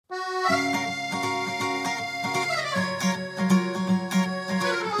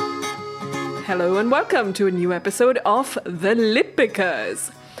Hello and welcome to a new episode of The Lit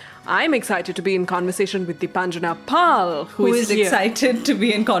Pickers. I'm excited to be in conversation with Deepanjana Pal, who is here. excited to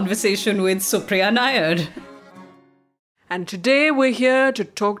be in conversation with Supriya Nair. And today we're here to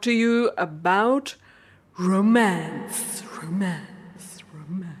talk to you about romance.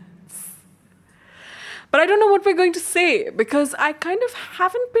 But I don't know what we're going to say because I kind of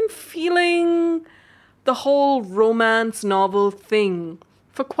haven't been feeling the whole romance novel thing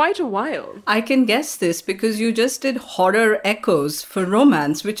for quite a while. I can guess this because you just did horror echoes for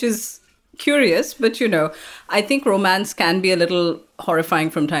romance, which is curious, but I think romance can be a little horrifying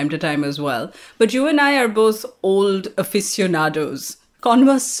from time to time as well. But you and I are both old aficionados,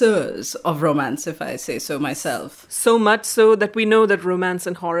 connoisseurs of romance, if I say so myself. So much so that we know that romance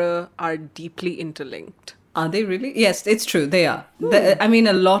and horror are deeply interlinked. Are they really? Yes, it's true. They are.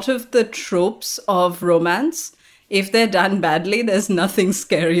 A lot of the tropes of romance, if they're done badly, there's nothing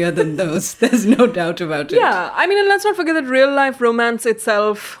scarier than those. There's no doubt about it. Yeah. And let's not forget that real life romance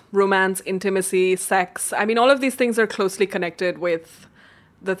itself, romance, intimacy, sex, all of these things are closely connected with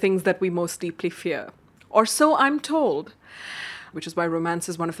the things that we most deeply fear. Or so I'm told. Which is why romance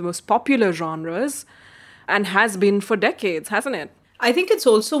is one of the most popular genres and has been for decades, hasn't it? I think it's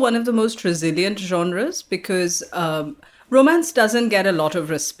also one of the most resilient genres because romance doesn't get a lot of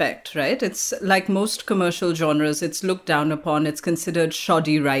respect, right? It's like most commercial genres, it's looked down upon, it's considered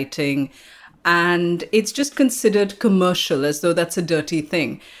shoddy writing, and it's just considered commercial as though that's a dirty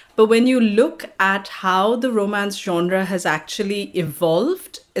thing. But when you look at how the romance genre has actually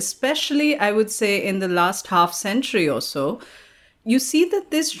evolved, especially I would say in the last half century or so, you see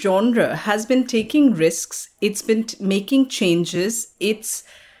that this genre has been taking risks, it's been making changes, it's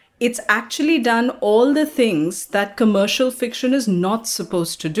actually done all the things that commercial fiction is not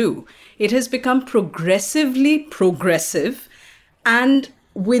supposed to do. It has become progressively progressive and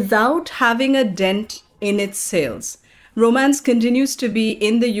without having a dent in its sales. Romance continues to be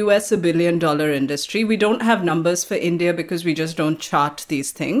in the US $1 billion industry. We don't have numbers for India because we just don't chart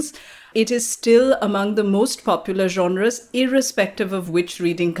these things. It is still among the most popular genres, irrespective of which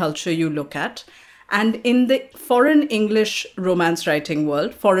reading culture you look at. And in the foreign English romance writing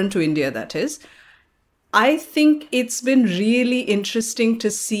world, foreign to India that is, I think it's been really interesting to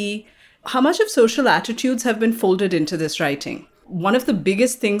see how much of social attitudes have been folded into this writing. One of the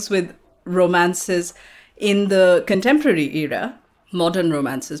biggest things with romances in the contemporary era, modern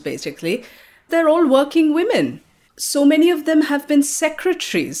romances basically, they're all working women. So many of them have been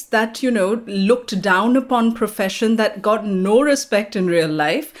secretaries that, looked down upon profession that got no respect in real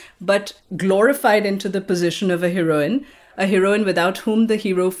life, but glorified into the position of a heroine without whom the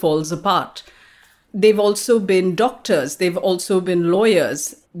hero falls apart. They've also been doctors. They've also been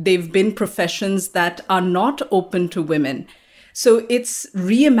lawyers. They've been professions that are not open to women. So it's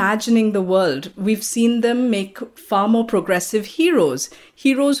reimagining the world. We've seen them make far more progressive heroes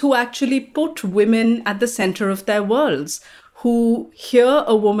who actually put women at the center of their worlds, who hear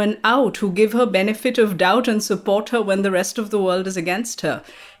a woman out, who give her benefit of doubt and support her when the rest of the world is against her.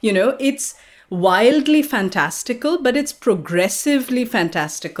 It's wildly fantastical, but it's progressively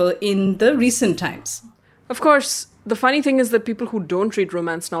fantastical in the recent times. Of course, the funny thing is that people who don't read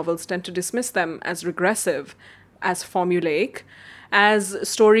romance novels tend to dismiss them as regressive, as formulaic, as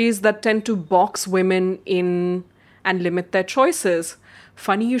stories that tend to box women in and limit their choices.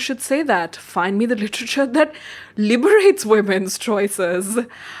 Funny you should say that. Find me the literature that liberates women's choices.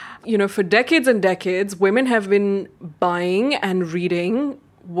 For decades and decades, women have been buying and reading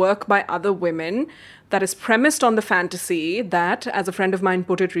work by other women that is premised on the fantasy that, as a friend of mine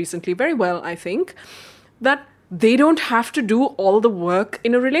put it recently very well, I think, that they don't have to do all the work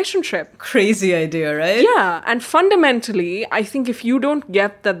in a relationship. Crazy idea, right? Yeah. And fundamentally, I think if you don't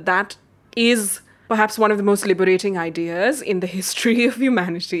get that is perhaps one of the most liberating ideas in the history of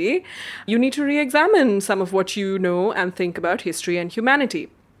humanity, you need to re-examine some of what you know and think about history and humanity.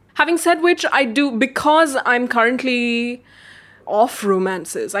 Having said which, I do, because I'm currently off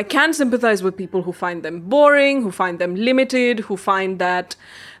romances, I can sympathize with people who find them boring, who find them limited, who find that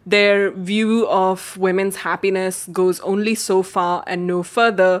their view of women's happiness goes only so far and no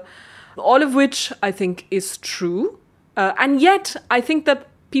further, all of which I think is true. And yet, I think that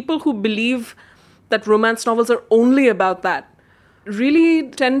people who believe that romance novels are only about that really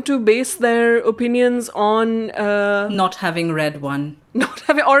tend to base their opinions on not having read one. Not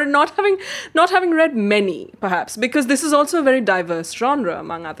having read many, perhaps, because this is also a very diverse genre,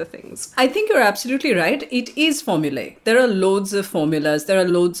 among other things. I think you're absolutely right. It is formulaic. There are loads of formulas. There are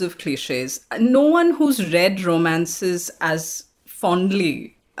loads of cliches. No one who's read romances as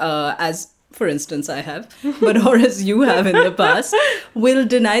fondly as for instance, I have, but or as you have in the past, will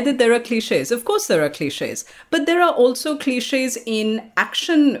deny that there are cliches. Of course, there are cliches, but there are also cliches in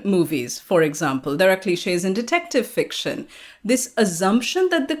action movies, for example. There are cliches in detective fiction. This assumption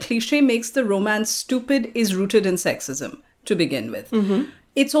that the cliche makes the romance stupid is rooted in sexism, to begin with.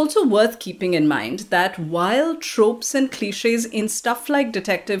 It's also worth keeping in mind that while tropes and cliches in stuff like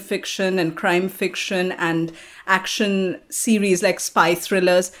detective fiction and crime fiction and action series like spy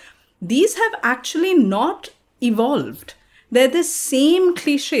thrillers, these have actually not evolved. They're the same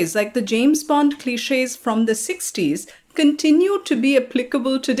cliches, like the James Bond cliches from the 60s continue to be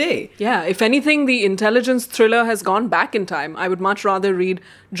applicable today. Yeah, if anything, the intelligence thriller has gone back in time. I would much rather read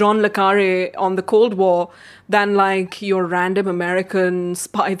John le Carré on the Cold War than like your random American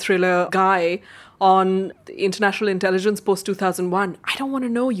spy thriller guy on international intelligence post-2001. I don't want to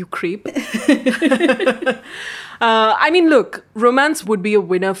know, you creep. I mean, look, romance would be a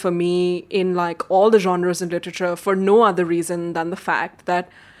winner for me in like all the genres in literature for no other reason than the fact that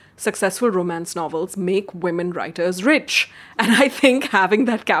successful romance novels make women writers rich. And I think having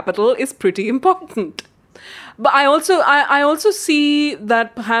that capital is pretty important. But I also see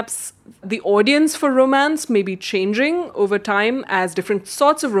that perhaps the audience for romance may be changing over time as different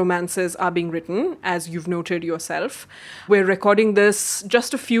sorts of romances are being written, as you've noted yourself. We're recording this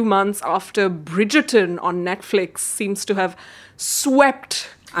just a few months after Bridgerton on Netflix seems to have swept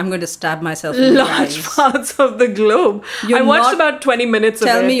I'm going to stab myself in the large eyes. parts of the globe. I watched about 20 minutes of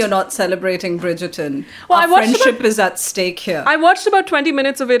it. Tell me you're not celebrating Bridgerton. Well, Our I watched friendship is at stake here. I watched about 20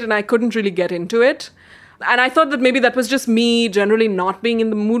 minutes of it and I couldn't really get into it. And I thought that maybe that was just me generally not being in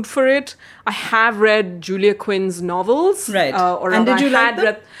the mood for it. I have read Julia Quinn's novels. Right. And did you like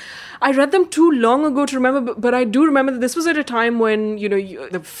them? I read them too long ago to remember, but I do remember that this was at a time when,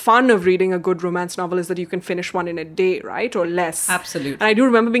 the fun of reading a good romance novel is that you can finish one in a day, right? Or less. Absolutely. And I do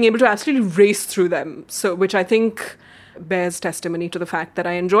remember being able to absolutely race through them. So, which I think bears testimony to the fact that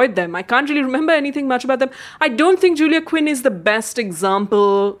I enjoyed them. I can't really remember anything much about them. I don't think Julia Quinn is the best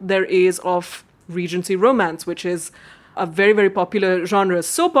example there is of Regency romance, which is a very, very popular genre.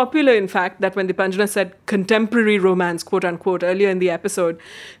 So popular, in fact, that when Deepanjana said contemporary romance, quote unquote, earlier in the episode,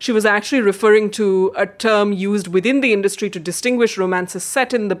 she was actually referring to a term used within the industry to distinguish romances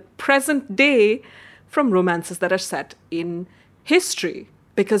set in the present day from romances that are set in history,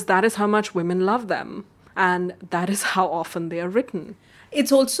 because that is how much women love them. And that is how often they are written.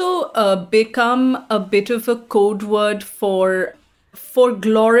 It's also become a bit of a code word for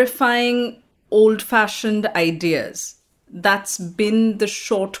glorifying old-fashioned ideas. That's been the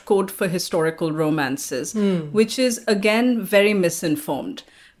short code for historical romances, which is, again, very misinformed.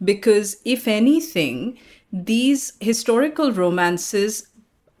 Because if anything, these historical romances,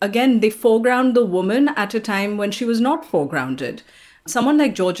 again, they foreground the woman at a time when she was not foregrounded. Someone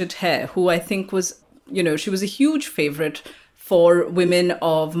like Georgette Heyer, who I think was, she was a huge favorite for women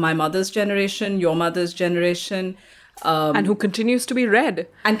of my mother's generation, your mother's generation. And who continues to be read.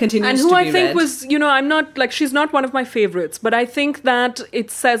 And who I think was, I'm not, she's not one of my favorites, but I think that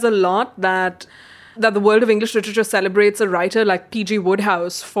it says a lot that the world of English literature celebrates a writer like P.G.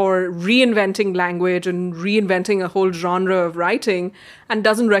 Wodehouse for reinventing language and reinventing a whole genre of writing, and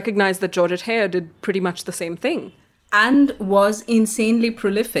doesn't recognize that Georgette Heyer did pretty much the same thing. And was insanely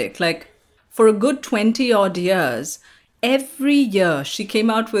prolific. For a good 20-odd years, every year she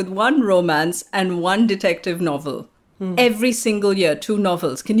came out with one romance and one detective novel. Every single year, 2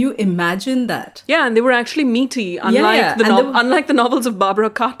 novels. Can you imagine that? Yeah, and they were actually meaty, unlike the novels of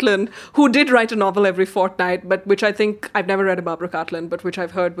Barbara Cartland, who did write a novel every fortnight, but which I think, I've never read a Barbara Cartland, but which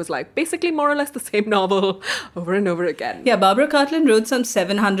I've heard was basically more or less the same novel over and over again. Yeah, Barbara Cartland wrote some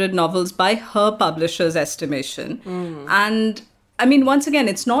 700 novels by her publisher's estimation. And, I mean, once again,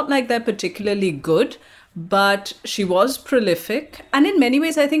 it's not like they're particularly good, but she was prolific. And in many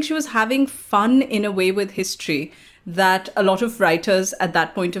ways, I think she was having fun in a way with history that a lot of writers at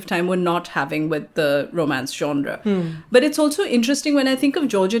that point of time were not having with the romance genre. But it's also interesting when I think of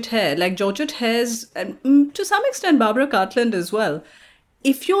Georgette Heyer, Georgette Heyer's, and to some extent Barbara Cartland as well,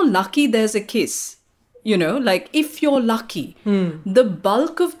 if you're lucky, there's a kiss. If you're lucky, the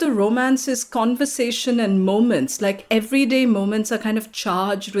bulk of the romance is conversation and moments, everyday moments are kind of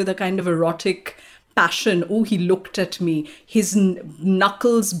charged with a kind of erotic passion. Oh, he looked at me. His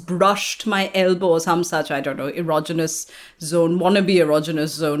knuckles brushed my elbow or some such, I don't know, erogenous zone, wannabe erogenous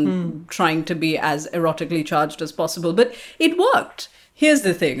zone, trying to be as erotically charged as possible. But it worked. Here's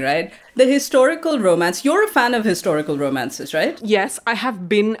the thing, right? The historical romance, you're a fan of historical romances, right? Yes, I have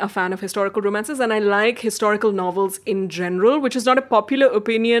been a fan of historical romances, and I like historical novels in general, which is not a popular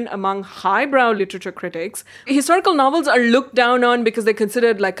opinion among highbrow literature critics. Historical novels are looked down on because they're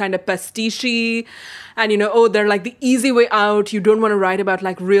considered like kind of pastiche, and they're like the easy way out. You don't want to write about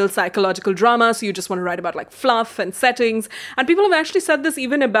like real psychological drama, so you just want to write about like fluff and settings. And people have actually said this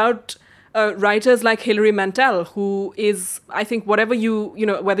even about writers like Hilary Mantel, who is, I think, whether you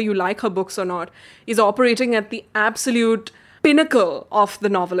like her books or not, is operating at the absolute pinnacle of the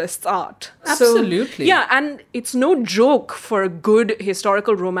novelist's art. Absolutely. So, yeah, and it's no joke for a good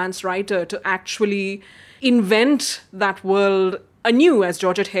historical romance writer to actually invent that world anew, as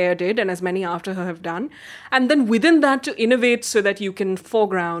Georgette Heyer did, and as many after her have done. And then within that to innovate so that you can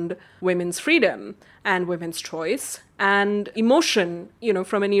foreground women's freedom and women's choice and emotion,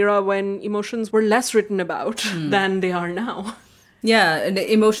 from an era when emotions were less written about than they are now. Yeah, and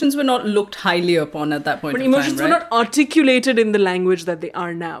the emotions were not looked highly upon at that point But in time, emotions were not articulated in the language that they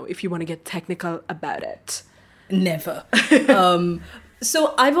are now, if you want to get technical about it. Never.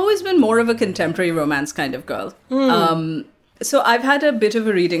 So I've always been more of a contemporary romance kind of girl. So I've had a bit of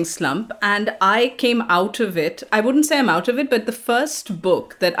a reading slump, and I came out of it. I wouldn't say I'm out of it, but the first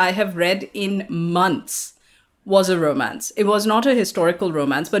book that I have read in months was a romance. It was not a historical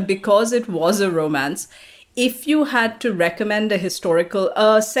romance, but because it was a romance, if you had to recommend a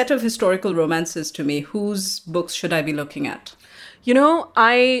set of historical romances to me, whose books should I be looking at?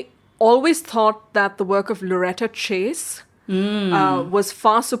 I always thought that the work of Loretta Chase was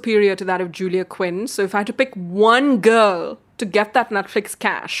far superior to that of Julia Quinn. So if I had to pick one girl to get that Netflix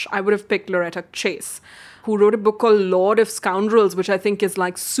cash, I would have picked Loretta Chase, who wrote a book called Lord of Scoundrels, which I think is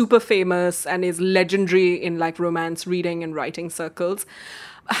like super famous and is legendary in like romance reading and writing circles.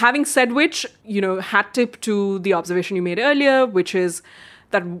 Having said which, hat tip to the observation you made earlier, which is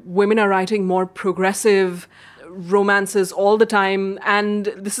that women are writing more progressive romances all the time. And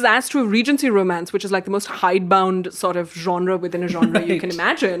this is as true of Regency romance, which is like the most hidebound sort of genre within a genre you can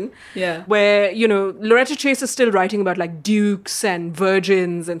imagine. Yeah. Where, Loretta Chase is still writing about like dukes and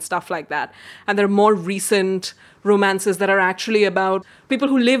virgins and stuff like that. And there are more recent romances that are actually about people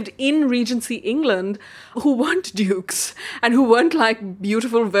who lived in Regency England who weren't dukes and who weren't like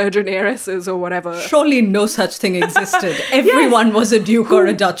beautiful virgin heiresses or whatever. Surely no such thing existed. Everyone was a duke or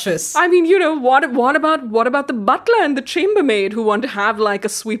a duchess. I mean, what about the butler and the chambermaid who want to have like a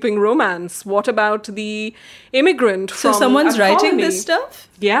sweeping romance? What about the immigrant from So someone's a writing colony? this stuff?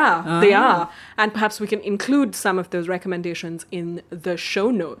 Yeah, they are. And perhaps we can include some of those recommendations in the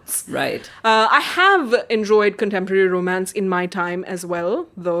show notes. Right. I have enjoyed contemporary romance in my time as well,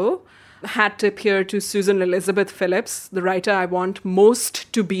 though. Hat tip here to Susan Elizabeth Phillips, the writer I want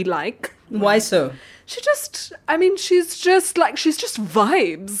most to be like. Why so? She's just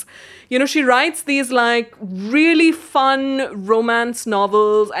vibes. She writes these like really fun romance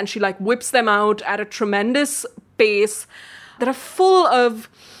novels and she like whips them out at a tremendous pace that are full of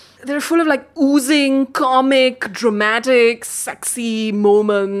like oozing, comic, dramatic, sexy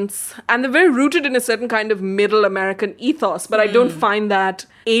moments. And they're very rooted in a certain kind of middle American ethos, but I don't find that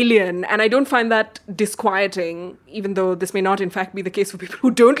alien and I don't find that disquieting, even though this may not in fact be the case for people who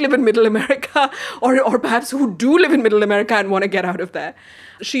don't live in middle America or perhaps who do live in middle America and want to get out of there.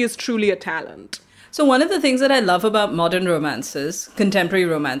 She is truly a talent. So one of the things that I love about modern romances, contemporary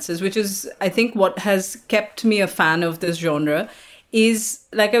romances, which is, I think, what has kept me a fan of this genre, is,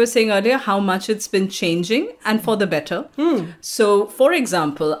 like I was saying earlier, how much it's been changing and for the better. So, for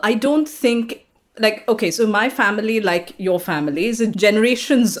example, I don't think, so my family, like your family, is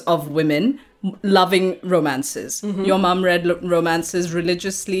generations of women loving romances. Your mom read romances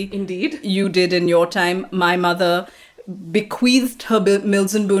religiously. Indeed. You did in your time. My mother bequeathed her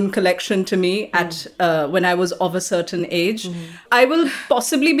Mills and Boon collection to me at when I was of a certain age. I will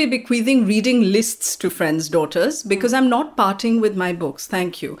possibly be bequeathing reading lists to friends' daughters because I'm not parting with my books.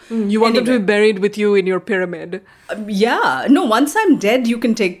 Thank you. You want them to be buried with you in your pyramid. Yeah. No, once I'm dead, you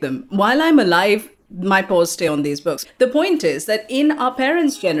can take them. While I'm alive, my paws stay on these books. The point is that in our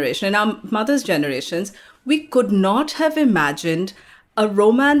parents' generation, in our mother's generations, we could not have imagined a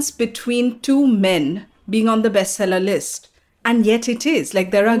romance between two men being on the bestseller list. And yet it is.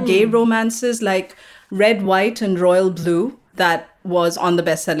 Like there are gay romances like Red, White and Royal Blue that was on the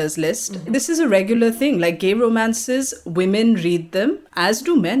bestsellers list. This is a regular thing. Like gay romances, women read them, as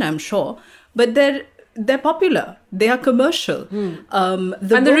do men, I'm sure. But they're popular. They are commercial.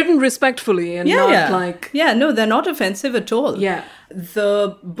 They're written respectfully and no, they're not offensive at all. Yeah.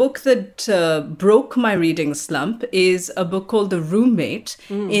 The book that broke my reading slump is a book called The Roommate,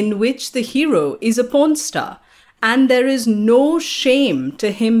 in which the hero is a porn star. And there is no shame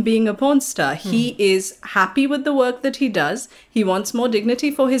to him being a porn star. He is happy with the work that he does. He wants more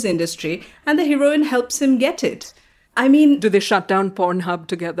dignity for his industry, and the heroine helps him get it. I mean, Do they shut down Pornhub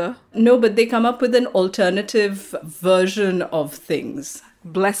together? no, but they come up with an alternative version of things.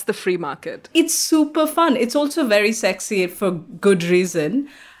 Bless the free market. It's super fun. It's also very sexy for good reason.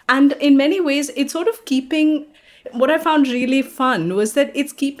 And in many ways, it's sort of keeping... What I found really fun was that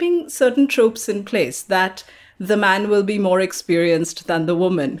it's keeping certain tropes in place, that the man will be more experienced than the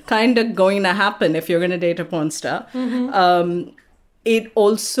woman. Kind of going to happen if you're going to date a porn star. It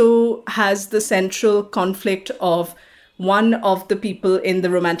also has the central conflict of one of the people in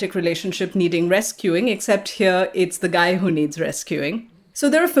the romantic relationship needing rescuing, except here it's the guy who needs rescuing. So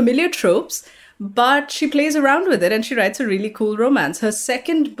there are familiar tropes, but she plays around with it and she writes a really cool romance. Her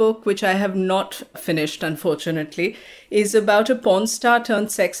second book, which I have not finished, unfortunately, is about a porn star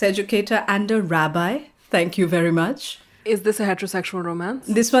turned sex educator and a rabbi. Thank you very much. Is this a heterosexual romance?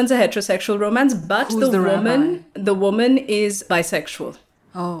 This one's a heterosexual romance, but Who's the woman is bisexual.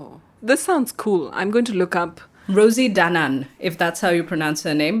 Oh, this sounds cool. I'm going to look up. Rosie Danan, if that's how you pronounce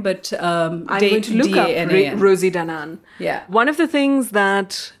her name, but I'm going to look up Rosie Danan. Yeah. One of the things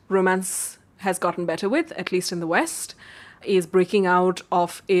that romance has gotten better with, at least in the West, is breaking out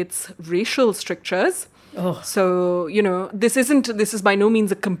of its racial strictures. Oh. So, this is by no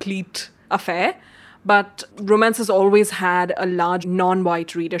means a complete affair, but romance has always had a large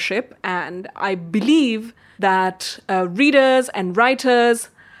non-white readership, and I believe that readers and writers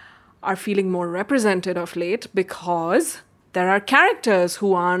are feeling more represented of late because there are characters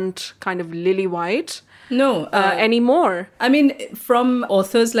who aren't kind of lily white anymore. I mean, from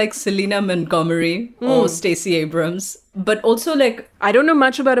authors like Selena Montgomery or Stacey Abrams, but also like... I don't know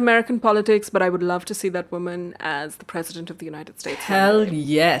much about American politics, but I would love to see that woman as the president of the United States. Hell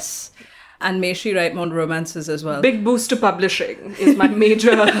yes. And may she write more romances as well. Big boost to publishing is my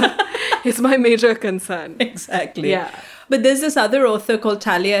major concern. Exactly. Yeah. But there's this other author called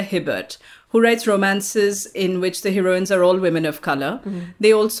Talia Hibbert who writes romances in which the heroines are all women of color.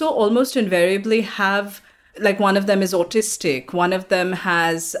 They also almost invariably have, like, one of them is autistic, one of them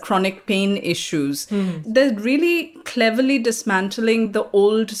has chronic pain issues. They're really cleverly dismantling the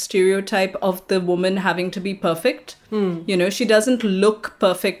old stereotype of the woman having to be perfect. She doesn't look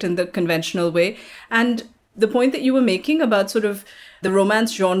perfect in the conventional way. And the point that you were making about sort of the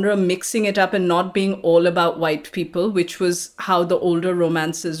romance genre mixing it up and not being all about white people, which was how the older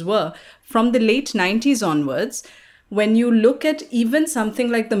romances were. From the late 90s onwards, when you look at even something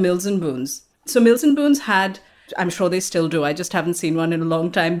like the Mills and Boons. So Mills and Boons had, I'm sure they still do, I just haven't seen one in a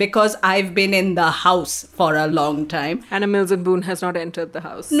long time because I've been in the house for a long time. Anna Mills and Boon has not entered the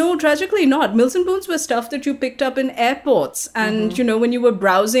house. No, tragically not. Mills and Boons were stuff that you picked up in airports and, when you were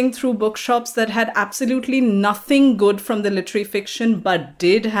browsing through bookshops that had absolutely nothing good from the literary fiction but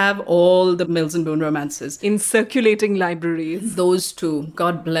did have all the Mills and Boon romances. In circulating libraries. Those two.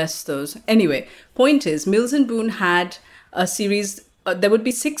 God bless those. Anyway, point is, Mills and Boon had a series... there would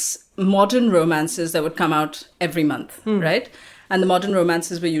be 6 modern romances that would come out every month, right? And the modern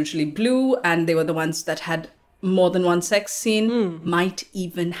romances were usually blue, and they were the ones that had more than one sex scene, might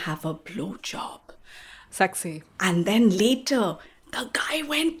even have a blowjob. Sexy. And then later, the guy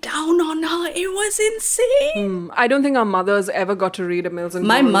went down on her. It was insane. I don't think our mothers ever got to read a Mills and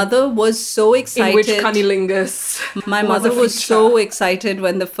My Boon mother was so excited. in which cunnilingus My mother was so excited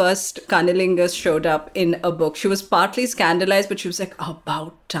when the first cunnilingus showed up in a book. She was partly scandalized, but she was like,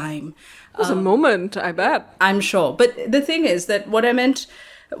 about time. It was a moment, I bet. I'm sure. But the thing is that what I meant,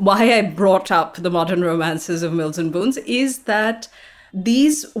 why I brought up the modern romances of Mills and Boons, is that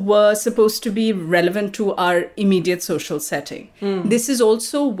these were supposed to be relevant to our immediate social setting. This is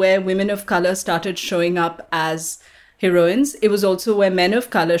also where women of color started showing up as heroines. It was also where men of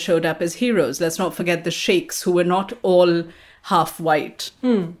color showed up as heroes. Let's not forget the sheikhs, who were not all half white.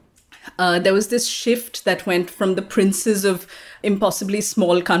 There was this shift that went from the princes of impossibly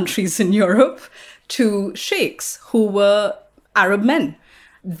small countries in Europe to sheikhs, who were Arab men.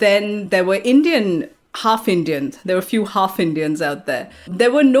 Then there were half Indians. There were a few half Indians out there.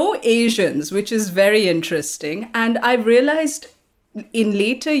 There were no Asians, which is very interesting. And I realized in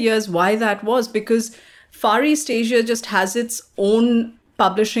later years why that was, because Far East Asia just has its own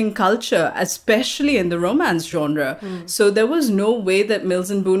publishing culture, especially in the romance genre. So there was no way that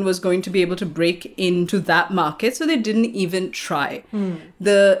Mills and Boon was going to be able to break into that market. So they didn't even try.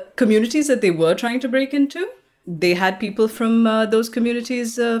 The communities that they were trying to break into, they had people from those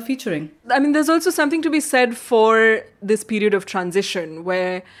communities featuring. I mean, there's also something to be said for this period of transition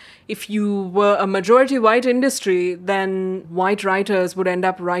where if you were a majority white industry, then white writers would end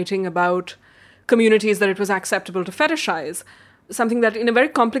up writing about communities that it was acceptable to fetishize. Something that in a very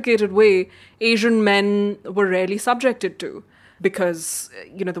complicated way, Asian men were rarely subjected to because,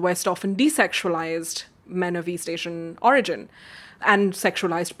 the West often desexualized men of East Asian origin and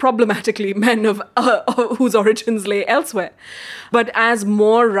sexualized problematically men of whose origins lay elsewhere. But as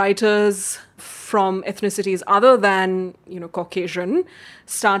more writers from ethnicities other than, Caucasian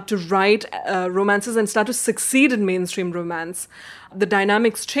start to write romances and start to succeed in mainstream romance, the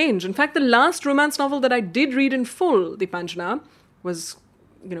dynamics change. In fact, the last romance novel that I did read in full, Deepanjana, was,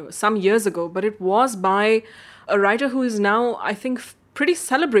 some years ago, but it was by a writer who is now, I think, pretty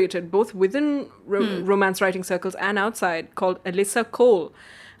celebrated, both within romance writing circles and outside, called Alyssa Cole.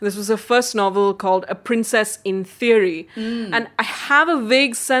 This was her first novel called A Princess in Theory. And I have a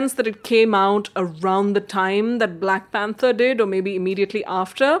vague sense that it came out around the time that Black Panther did, or maybe immediately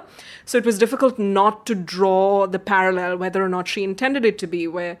after. So it was difficult not to draw the parallel, whether or not she intended it to be,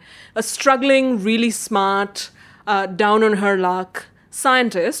 where a struggling, really smart, down on her luck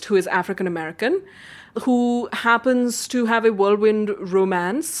scientist who is African American, who happens to have a whirlwind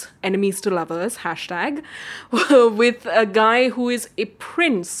romance, enemies to lovers, #, with a guy who is a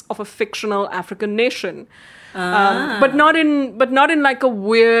prince of a fictional African nation. But not in like a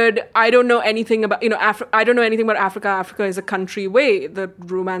weird, I don't know anything about, I don't know anything about Africa. Africa is a country way. The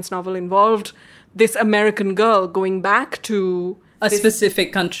romance novel involved this American girl going back to a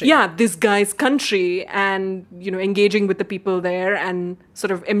specific country. Yeah, this guy's country, and, engaging with the people there and sort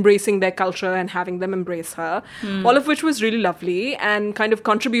of embracing their culture and having them embrace her. All of which was really lovely and kind of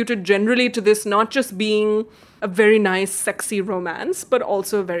contributed generally to this not just being a very nice, sexy romance, but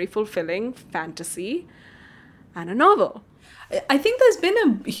also a very fulfilling fantasy and a novel. I think there's been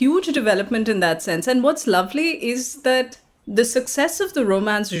a huge development in that sense. And what's lovely is that the success of the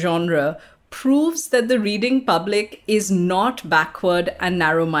romance genre proves that the reading public is not backward and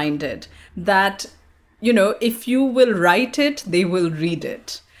narrow-minded. That, if you will write it, they will read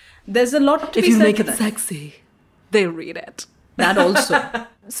it. There's a lot to be said. If you make it sexy, they'll read it. That also.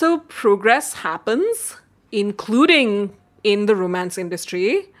 So progress happens, including in the romance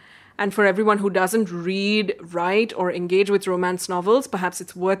industry. And for everyone who doesn't read, write, or engage with romance novels, perhaps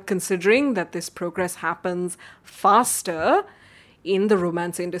it's worth considering that this progress happens faster in the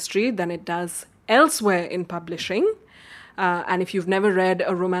romance industry than it does elsewhere in publishing. And if you've never read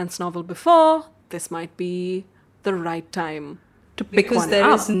a romance novel before, this might be the right time to pick one up. Because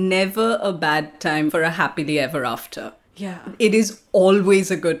there is never a bad time for a happily ever after. Yeah. It is always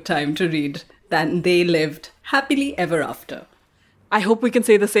a good time to read that they lived happily ever after. I hope we can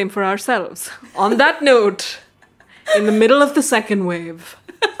say the same for ourselves. On that note, in the middle of the second wave,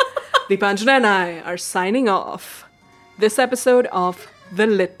 Deepanjana and I are signing off this episode of The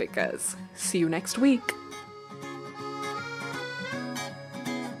Lit Pickers. See you next week.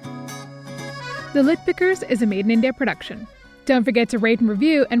 The Lit Pickers is a Made in India production. Don't forget to rate and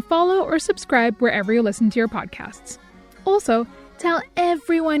review and follow or subscribe wherever you listen to your podcasts. Also, tell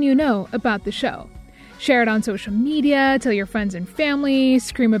everyone you know about the show. Share it on social media, tell your friends and family,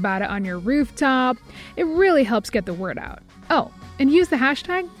 scream about it on your rooftop. It really helps get the word out. Oh, and use the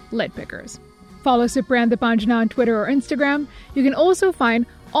hashtag LitPickers. Follow Supriya and Deepanjana on Twitter or Instagram. You can also find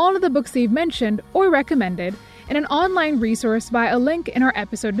all of the books they've mentioned or recommended in an online resource via a link in our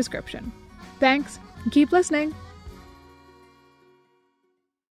episode description. Thanks, and keep listening.